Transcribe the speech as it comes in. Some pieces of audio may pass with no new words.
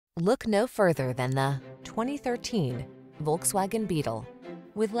Look no further than the 2013 Volkswagen Beetle.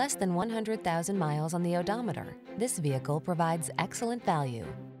 With less than 100,000 miles on the odometer, this vehicle provides excellent value.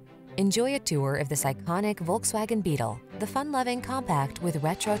 Enjoy a tour of this iconic Volkswagen Beetle, the fun-loving compact with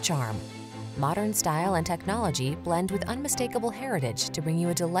retro charm. Modern style and technology blend with unmistakable heritage to bring you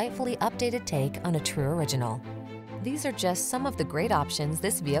a delightfully updated take on a true original. These are just some of the great options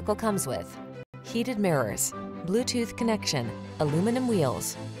this vehicle comes with: heated mirrors, Bluetooth connection, aluminum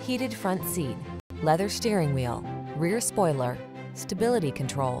wheels, heated front seat, leather steering wheel, rear spoiler, stability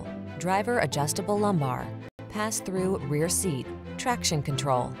control, driver adjustable lumbar, pass-through rear seat, traction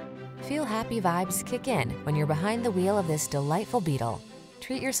control. Feel happy vibes kick in when you're behind the wheel of this delightful Beetle.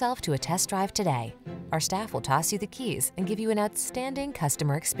 Treat yourself to a test drive today. Our staff will toss you the keys and give you an outstanding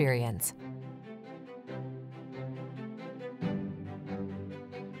customer experience.